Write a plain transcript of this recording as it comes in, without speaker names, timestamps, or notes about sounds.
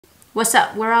What's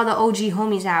up? Where are all the OG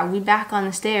homies at? We back on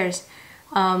the stairs.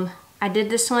 I did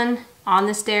this one on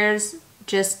the stairs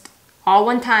just all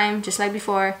one time, just like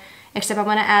before, except I'm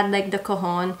gonna add like the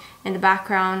cajon in the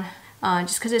background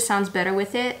just because it sounds better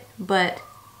with it. But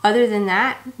other than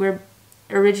that, we're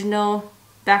original,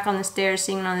 back on the stairs,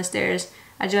 singing on the stairs.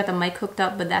 I just got the mic hooked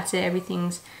up, but that's it.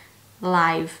 Everything's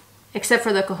live except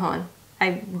for the cajon.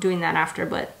 I'm doing that after,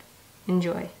 but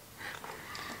enjoy.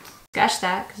 Scratch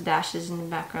that, because Dash is in the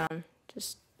background.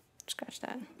 Just scratch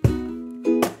that.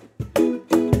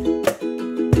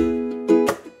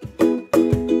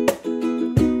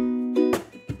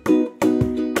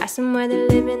 Ask them where they're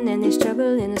living and they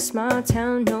struggle in a small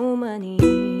town, no money.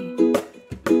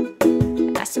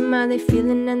 Ask them how they're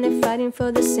feeling and they're fighting for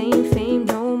the same fame,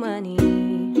 no money.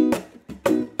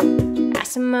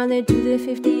 Ask them how they do their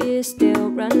 50 years still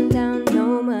run down,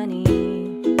 no money.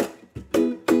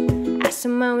 Ask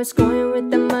them how it's going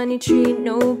with the money tree,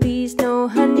 no bees, no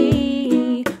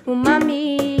honey. Oh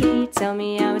mommy, tell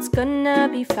me how it's gonna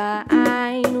be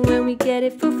fine when we get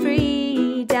it for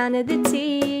free down to the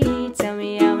T. Tell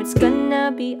me how it's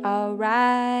gonna be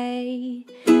alright.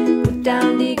 Put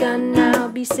down the gun now,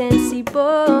 be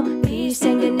sensible. Peace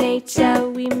and good nature,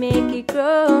 we make it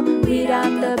grow. Without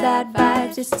the bad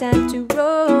vibes, it's time to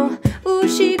roll. Ooh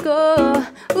she go,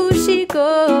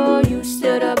 you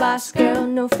still the boss girl,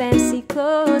 no fancy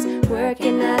clothes.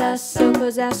 Working at us, so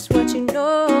cause that's what you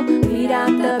know.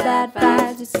 Without the bad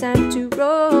vibes, it's time to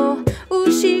roll.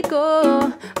 Ooh she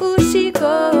go,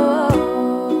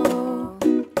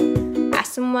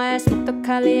 Ask them why I smoke the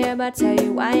Cali herb, I tell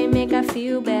you why it make I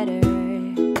feel better.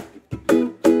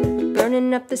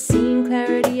 Burning up the scene,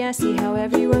 clarity, I see how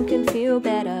everyone can feel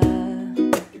better.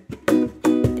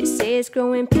 They say it's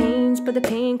growing pains, but the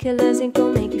painkillers ain't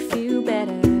gonna make you feel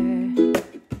better.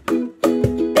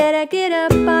 Better get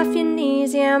up off your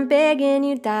knees, yeah I'm begging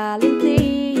you darling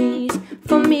please.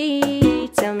 For me,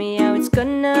 tell me how it's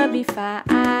gonna be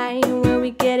fine when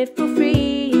we get it for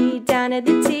free down at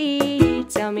the T.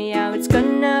 Tell me how it's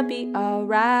gonna be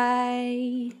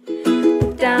alright.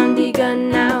 Put down the gun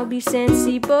now, be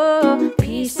sensible.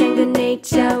 Peace and good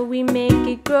nature, we make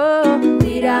it grow.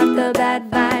 Without the bad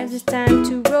vibes, it's time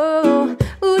to roll.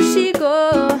 Ooh she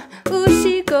go,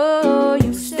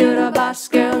 you still the boss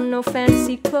girl, no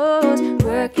fancy clothes.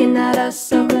 Working at us,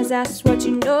 so cause that's what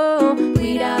you know.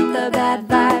 Without the bad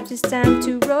vibes, it's time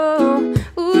to roll.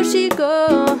 Ooh she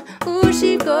go,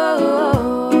 she go.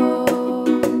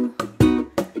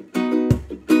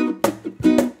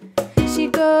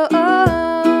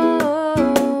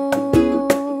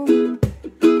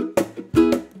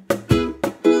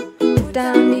 Put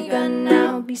down the gun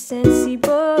now, be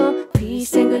sensible.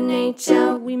 Peace and good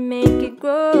nature, we make it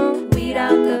grow.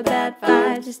 Without the bad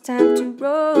vibes, it's time to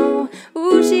roll.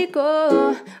 Ooh she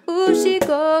go,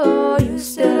 you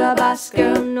still a boss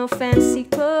girl, no fancy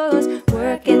clothes.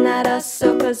 Working at us,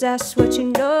 so cause that's what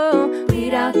you know.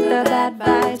 Without the bad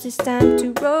vibes, it's time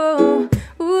to roll.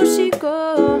 Ooh she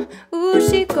go,